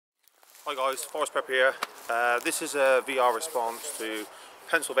Hi guys, Forest Prep here. This is a VR response to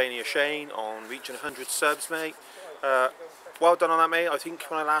Pennsylvania Shane on reaching 100 subs, mate. Well done on that, mate. I think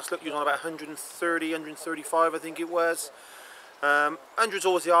when I last looked, you was on about 130, 135, I think it was. 100's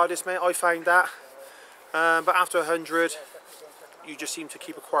always the hardest, mate. I found that. But after 100, you just seem to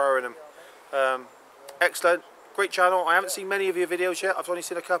keep acquiring them. Excellent, great channel. I haven't seen many of your videos yet. I've only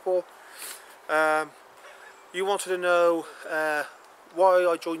seen a couple. You wanted to know why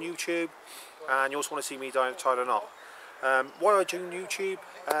I joined YouTube, and you also want to see me tie a knot. Why I joined YouTube?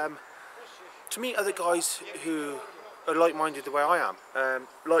 To meet other guys who are like-minded the way I am,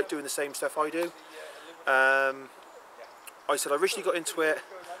 like doing the same stuff I do. I said I originally got into it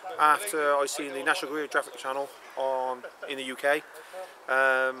after I seen the National Geographic channel in the UK.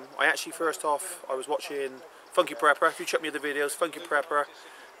 I actually first off I was watching Funky Prepper. If you check me other videos, Funky Prepper.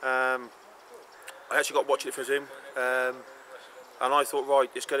 I actually got watching it for him. And I thought, right,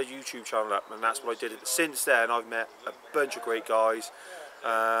 let's get a YouTube channel up, and that's what I did. Since then, I've met a bunch of great guys.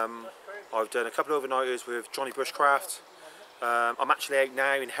 I've done a couple of overnighters with Johnny Bushcraft. I'm actually out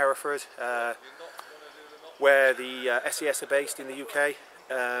now in Hereford, where the SES are based in the UK.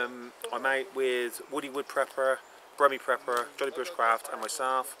 I'm out with Woody Wood Prepper, Brummy Prepper, Johnny Bushcraft, and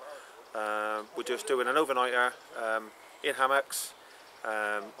myself. We're just doing an overnighter in hammocks.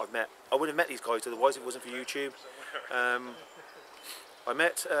 I wouldn't have met these guys otherwise if it wasn't for YouTube. I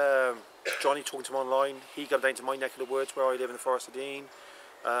met Johnny talking to him online. He got down to my neck of the woods where I live in the Forest of Dean,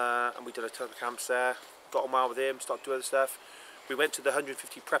 and we did a ton of camps there. Got on well with him, started doing other stuff. We went to the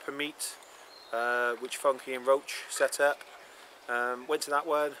 150 prepper meet, which Funky and Roach set up. Went to that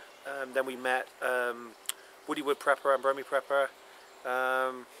one. Then we met Woody Wood Prepper and Brummy Prepper,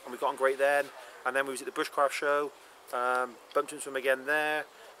 and we got on great then. And then we was at the Bushcraft show, bumped into him again there,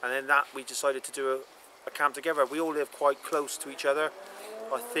 and then we decided to do a camp together. We all live quite close to each other.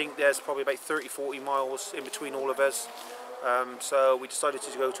 I think there's probably about 30-40 miles in between all of us. So we decided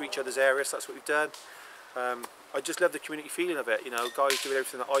to go to each other's areas. That's what we've done. I just love the community feeling of it. You know, guys doing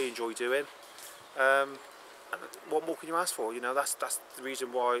everything that I enjoy doing. And what more can you ask for? You know, that's the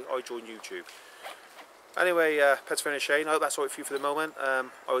reason why I joined YouTube. Anyway, Pennsylvania Shane, I hope that's all right for you for the moment. I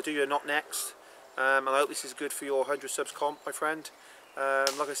will do your knot next. And I hope this is good for your 100 subs comp, my friend.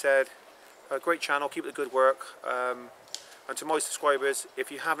 Like I said, a great channel, keep up the good work. And to my subscribers,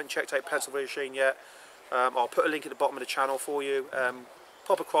 if you haven't checked out Pennsylvania Shane yet, I'll put a link at the bottom of the channel for you.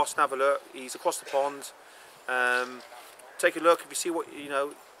 Pop across and have a look. He's across the pond. Take a look. If you see what, you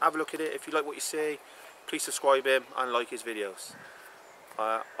know, have a look at it. If you like what you see, please subscribe him and like his videos.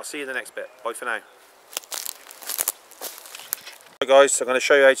 I'll see you in the next bit. Bye for now. Hi guys, I'm going to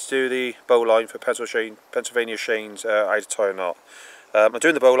show you how to do the bow line for Pennsylvania Shane's how to tie a knot. I'm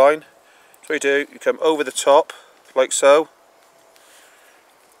doing the bow line. So what you do, you come over the top like so,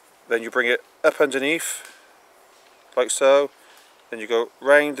 then you bring it up underneath like so, then you go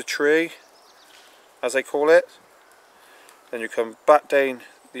round the tree as they call it, then you come back down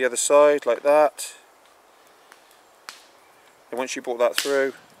the other side like that, and once you brought that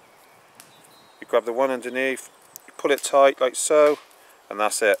through, you grab the one underneath, you pull it tight like so, and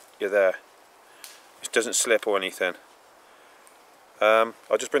that's it, you're there. It doesn't slip or anything.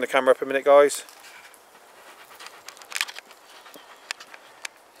 I'll just bring the camera up a minute, guys.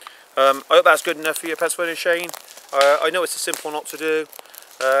 I hope that's good enough for you, Pennsylvania Shane. I know it's a simple knot to do.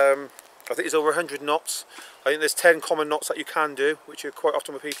 I think there's over 100 knots. I think there's 10 common knots that you can do, which are quite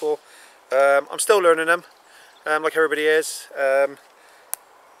often with people. I'm still learning them, like everybody is. I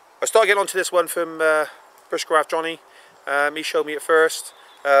started getting onto this one from Bushcraft Johnny. He showed me at first,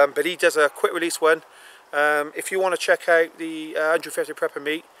 but he does a quick release one. If you want to check out the 150 prepper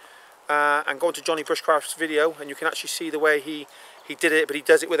meet and go into Johnny Bushcraft's video, and you can actually see the way he did it, but he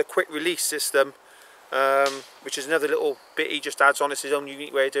does it with a quick release system, which is another little bit he just adds on. It's his own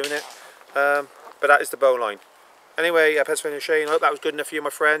unique way of doing it, but that is the bow line. Anyway, Pennsylvania Shane, I hope that was good enough for you, my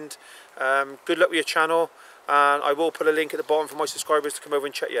friend. Good luck with your channel, and I will put a link at the bottom for my subscribers to come over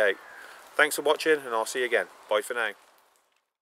and check you out. Thanks for watching, and I'll see you again. Bye for now.